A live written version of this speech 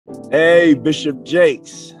Hey, Bishop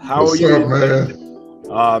Jakes, how are you? What's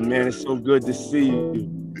up, man? Man, it's so good to see you.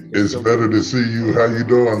 It's better to see you. How you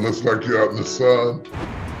doing? Looks like you're out in the sun.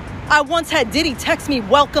 I once had Diddy text me,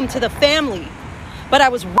 "Welcome to the family," but I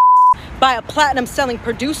was by a platinum-selling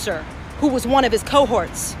producer who was one of his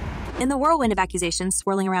cohorts. In the whirlwind of accusations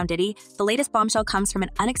swirling around Diddy, the latest bombshell comes from an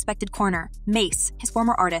unexpected corner. Mase, his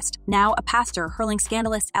former artist, now a pastor, hurling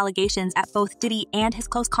scandalous allegations at both Diddy and his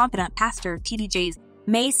close confidant, pastortdjakes.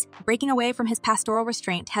 Mase, breaking away from his pastoral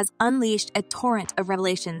restraint, has unleashed a torrent of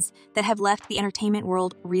revelations that have left the entertainment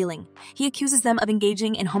world reeling. He accuses them of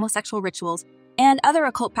engaging in homosexual rituals and other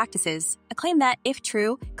occult practices, a claim that, if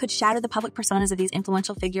true, could shatter the public personas of these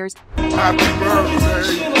influential figures. Happy birthday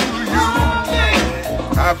to you.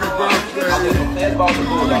 Happy birthday to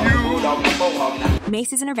you.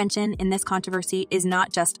 Mase's intervention in this controversy is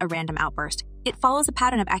not just a random outburst. It follows a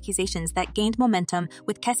pattern of accusations that gained momentum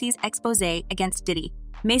with Kessie's expose against Diddy.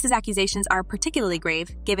 Mase's accusations are particularly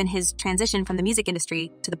grave, given his transition from the music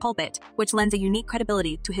industry to the pulpit, which lends a unique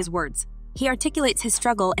credibility to his words. He articulates his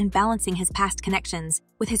struggle in balancing his past connections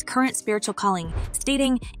with his current spiritual calling,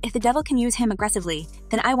 stating, "If the devil can use him aggressively,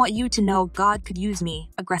 then I want you to know God could use me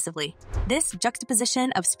aggressively." This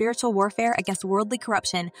juxtaposition of spiritual warfare against worldly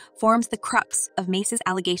corruption forms the crux of Mase's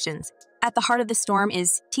allegations. At the heart of the storm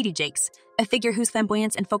is TDJakes, a figure whose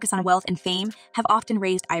flamboyance and focus on wealth and fame have often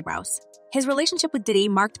raised eyebrows. His relationship with Diddy,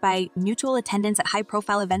 marked by mutual attendance at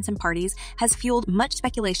high-profile events and parties, has fueled much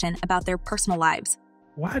speculation about their personal lives.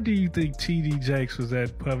 Why do you think TD Jakes was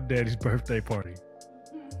at Puff Daddy's birthday party?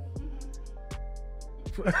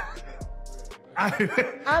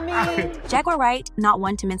 Jaguar Wright, not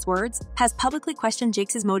one to mince words, has publicly questioned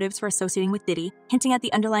Jakes' motives for associating with Diddy, hinting at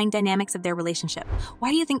the underlying dynamics of their relationship.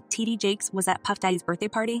 Why do you think TD Jakes was at Puff Daddy's birthday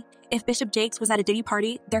party? If Bishop Jakes was at a Diddy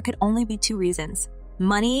party, there could only be two reasons: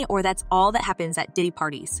 money, or that's all that happens at Diddy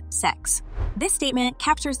parties, sex. This statement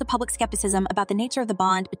captures the public skepticism about the nature of the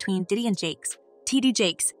bond between Diddy and Jakes. TD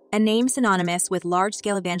Jakes, a name synonymous with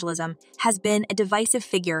large-scale evangelism, has been a divisive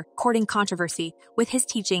figure courting controversy with his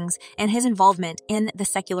teachings and his involvement in the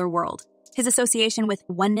secular world. His association with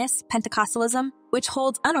oneness Pentecostalism, which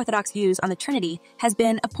holds unorthodox views on the Trinity, has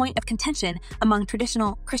been a point of contention among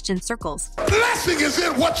traditional Christian circles. Blessing is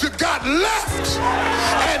in what you got left.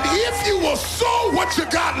 And if you will sow what you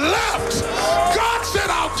got left, God said,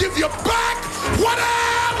 "I'll give you back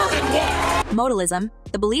whatever it was." Modalism,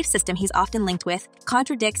 the belief system he's often linked with,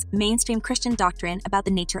 contradicts mainstream Christian doctrine about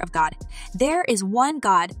the nature of God. There is one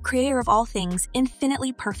God, creator of all things,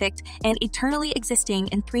 infinitely perfect, and eternally existing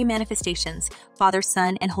in three manifestations, Father,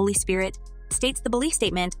 Son, and Holy Spirit, states the belief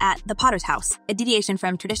statement at the Potter's House, a deviation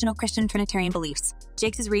from traditional Christian Trinitarian beliefs.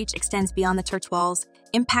 Jakes' reach extends beyond the church walls,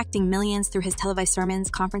 impacting millions through his televised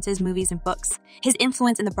sermons, conferences, movies, and books. His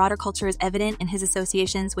influence in the broader culture is evident in his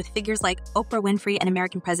associations with figures like Oprah Winfrey and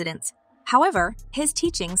American presidents. However, his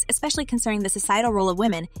teachings, especially concerning the societal role of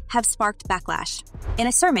women, have sparked backlash. In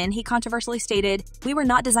a sermon, he controversially stated, "We were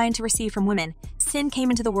not designed to receive from women. Sin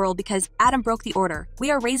came into the world because Adam broke the order.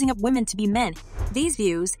 We are raising up women to be men." These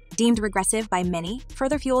views, deemed regressive by many,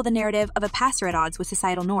 further fuel the narrative of a pastor at odds with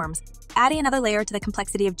societal norms. Adding another layer to the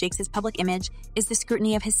complexity of Jakes' public image is the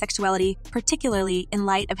scrutiny of his sexuality, particularly in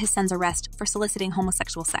light of his son's arrest for soliciting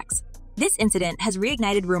homosexual sex. This incident has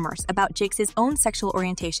reignited rumors about Jakes' own sexual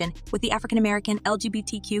orientation with the African-American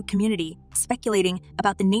LGBTQ community, speculating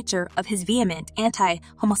about the nature of his vehement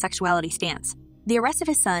anti-homosexuality stance. The arrest of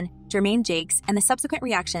his son, Jermaine Jakes, and the subsequent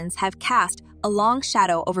reactions have cast a long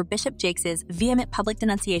shadow over Bishop Jakes' vehement public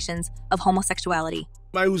denunciations of homosexuality.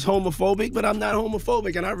 Somebody who's homophobic, but I'm not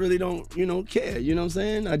homophobic, and I really don't, care. You know what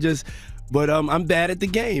I'm saying? But I'm bad at the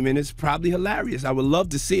game, and it's probably hilarious. I would love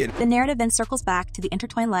to see it. The narrative then circles back to the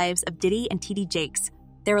intertwined lives of Diddy and TD Jakes.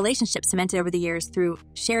 Their relationship, cemented over the years through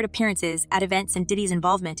shared appearances at events and Diddy's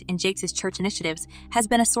involvement in Jakes' church initiatives, has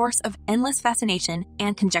been a source of endless fascination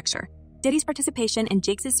and conjecture. Diddy's participation in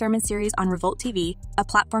Jakes' sermon series on Revolt TV, a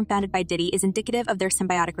platform founded by Diddy, is indicative of their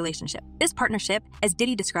symbiotic relationship. This partnership, as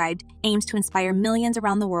Diddy described, aims to inspire millions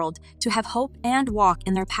around the world to have hope and walk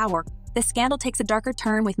in their power. The scandal takes a darker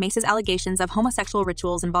turn with Mase's allegations of homosexual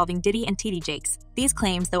rituals involving Diddy and TD Jakes. These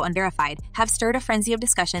claims, though unverified, have stirred a frenzy of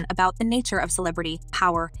discussion about the nature of celebrity,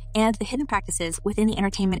 power, and the hidden practices within the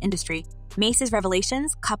entertainment industry. Mase's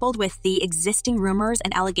revelations, coupled with the existing rumors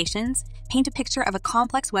and allegations, paint a picture of a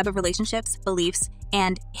complex web of relationships, beliefs,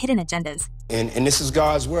 and hidden agendas. And this is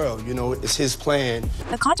God's world, it's his plan.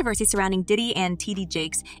 The controversy surrounding Diddy and TD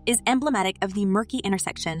Jakes is emblematic of the murky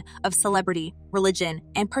intersection of celebrity, religion,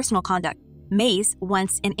 and personal conduct. Mase,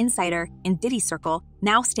 once an insider in Diddy's circle,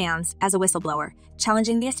 now stands as a whistleblower,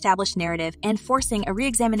 challenging the established narrative and forcing a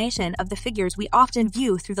re-examination of the figures we often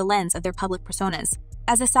view through the lens of their public personas.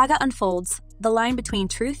 As the saga unfolds, the line between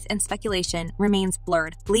truth and speculation remains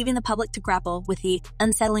blurred, leaving the public to grapple with the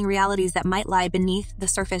unsettling realities that might lie beneath the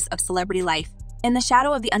surface of celebrity life. In the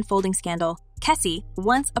shadow of the unfolding scandal, Kessie,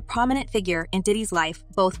 once a prominent figure in Diddy's life,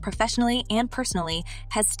 both professionally and personally,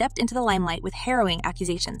 has stepped into the limelight with harrowing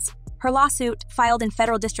accusations. Her lawsuit, filed in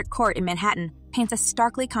federal district court in Manhattan, paints a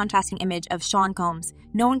starkly contrasting image of Sean Combs,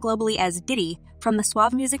 known globally as Diddy, from the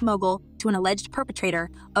suave music mogul to an alleged perpetrator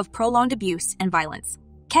of prolonged abuse and violence.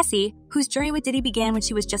 Kessie, whose journey with Diddy began when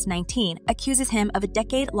she was just 19, accuses him of a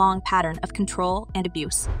decade-long pattern of control and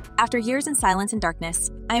abuse. After years in silence and darkness,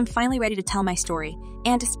 I am finally ready to tell my story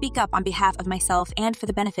and to speak up on behalf of myself and for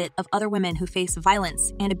the benefit of other women who face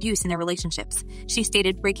violence and abuse in their relationships, she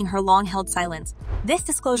stated, breaking her long-held silence. This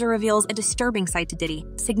disclosure reveals a disturbing side to Diddy,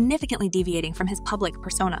 significantly deviating from his public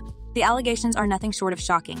persona. The allegations are nothing short of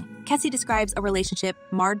shocking. Kessie describes a relationship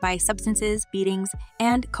marred by substances, beatings,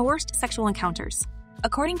 and coerced sexual encounters.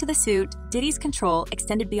 According to the suit, Diddy's control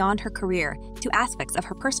extended beyond her career to aspects of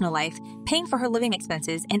her personal life, paying for her living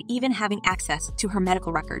expenses and even having access to her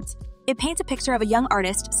medical records. It paints a picture of a young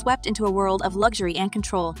artist swept into a world of luxury and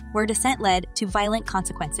control where descent led to violent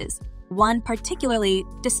consequences. One particularly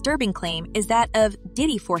disturbing claim is that of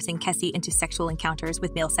Diddy forcing Kessie into sexual encounters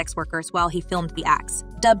with male sex workers while he filmed the acts.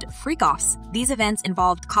 Dubbed freak-offs, these events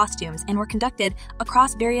involved costumes and were conducted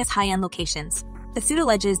across various high-end locations. The suit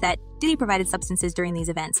alleges that Diddy provided substances during these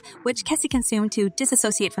events, which Kessie consumed to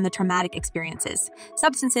disassociate from the traumatic experiences.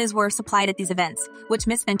 Substances were supplied at these events, which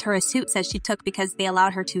Ms. Ventura's suit says she took because they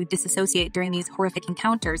allowed her to disassociate during these horrific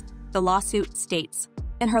encounters, the lawsuit states.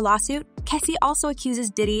 In her lawsuit, Kessie also accuses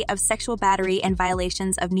Diddy of sexual battery and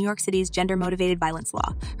violations of New York City's gender-motivated violence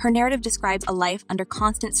law. Her narrative describes a life under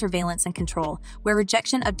constant surveillance and control, where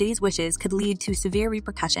rejection of Diddy's wishes could lead to severe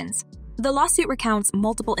repercussions. The lawsuit recounts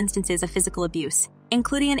multiple instances of physical abuse,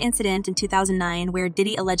 including an incident in 2009 where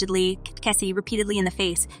Diddy allegedly kicked Kessie repeatedly in the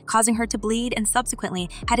face, causing her to bleed, and subsequently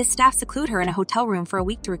had his staff seclude her in a hotel room for a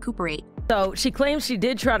week to recuperate. So she claims she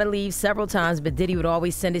did try to leave several times, but Diddy would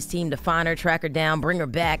always send his team to find her, track her down, bring her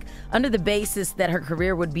back, under the basis that her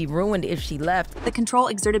career would be ruined if she left. The control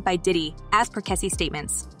exerted by Diddy, as per Kessie's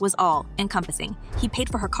statements, was all-encompassing. He paid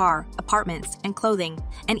for her car, apartments, and clothing,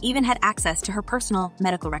 and even had access to her personal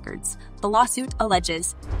medical records. The lawsuit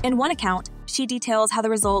alleges, in one account, she details how the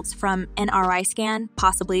results from an MRI scan,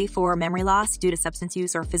 possibly for memory loss due to substance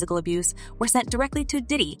use or physical abuse, were sent directly to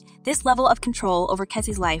Diddy. This level of control over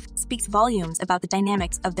Kessie's life speaks volumes about the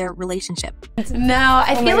dynamics of their relationship. No,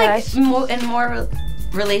 I feel like in more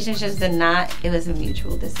relationships than not, it was a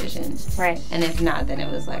mutual decision. Right. And if not, then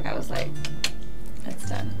it was like, I was like, that's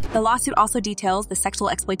done. The lawsuit also details the sexual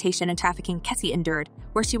exploitation and trafficking Kessie endured,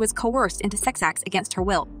 where she was coerced into sex acts against her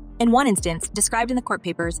will. In one instance, described in the court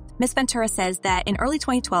papers, Ms. Ventura says that in early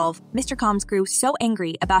 2012, Mr. Combs grew so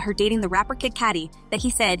angry about her dating the rapper Kid Cudi that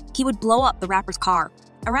he said he would blow up the rapper's car.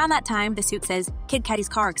 Around that time, the suit says Kid Cudi's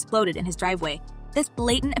car exploded in his driveway. This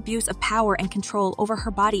blatant abuse of power and control over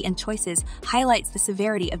her body and choices highlights the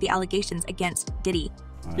severity of the allegations against Diddy.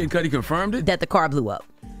 Kid Cudi confirmed it? That the car blew up.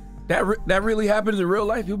 That really happens in real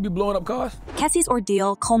life? He'll be blowing up cars? Kessie's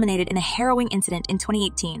ordeal culminated in a harrowing incident in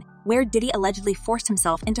 2018, where Diddy allegedly forced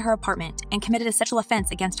himself into her apartment and committed a sexual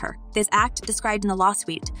offense against her. This act, described in the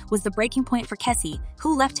lawsuit, was the breaking point for Kessie,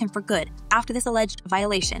 who left him for good after this alleged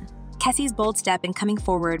violation. Kessie's bold step in coming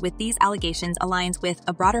forward with these allegations aligns with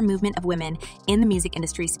a broader movement of women in the music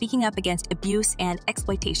industry speaking up against abuse and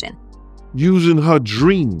exploitation. Using her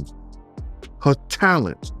dreams, her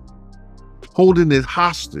talent, holding it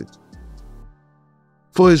hostage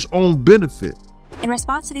for his own benefit. In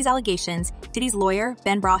response to these allegations, Diddy's lawyer,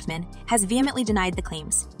 Ben Brafman, has vehemently denied the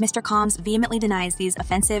claims. Mr. Combs vehemently denies these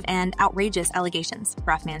offensive and outrageous allegations,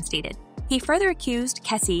 Brafman stated. He further accused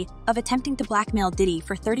Kessie of attempting to blackmail Diddy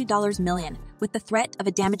for $30 million with the threat of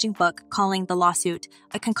a damaging book, calling the lawsuit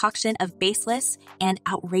a concoction of baseless and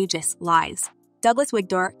outrageous lies. Douglas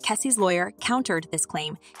Wigdor, Kessie's lawyer, countered this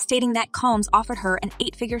claim, stating that Combs offered her an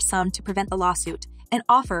 8-figure sum to prevent the lawsuit, an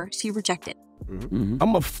offer she rejected. I'm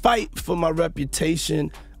going to fight for my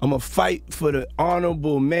reputation. I'm going to fight for the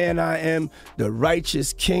honorable man I am, the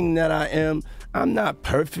righteous king that I am. I'm not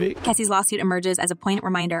perfect. Kessie's lawsuit emerges as a poignant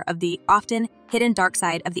reminder of the often hidden dark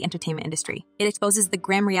side of the entertainment industry. It exposes the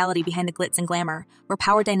grim reality behind the glitz and glamour, where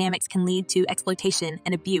power dynamics can lead to exploitation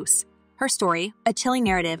and abuse. Her story, a chilling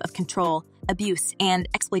narrative of control, abuse, and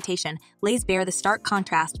exploitation, lays bare the stark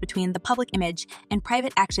contrast between the public image and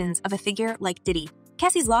private actions of a figure like Diddy.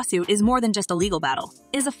 Kessie's lawsuit is more than just a legal battle.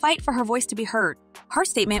 It is a fight for her voice to be heard. Her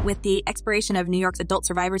statement, with the expiration of New York's Adult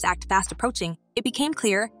Survivors Act fast approaching, it became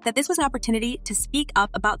clear that this was an opportunity to speak up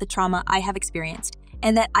about the trauma I have experienced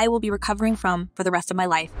and that I will be recovering from for the rest of my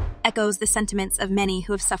life, echoes the sentiments of many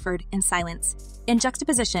who have suffered in silence. In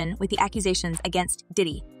juxtaposition with the accusations against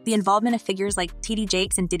Diddy, the involvement of figures like T.D.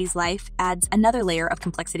 Jakes in Diddy's life adds another layer of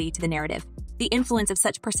complexity to the narrative. The influence of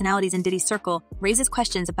such personalities in Diddy's circle raises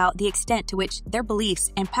questions about the extent to which their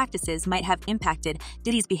beliefs and practices might have impacted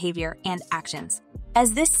Diddy's behavior and actions.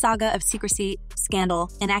 As this saga of secrecy,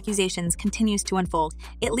 scandal, and accusations continues to unfold,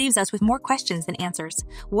 it leaves us with more questions than answers.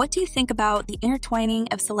 What do you think about the intertwining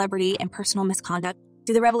of celebrity and personal misconduct?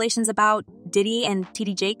 Do the revelations about Diddy and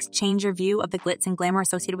T.D. Jakes change your view of the glitz and glamour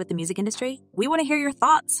associated with the music industry? We want to hear your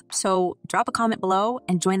thoughts, so drop a comment below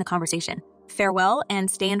and join the conversation. Farewell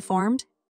and stay informed.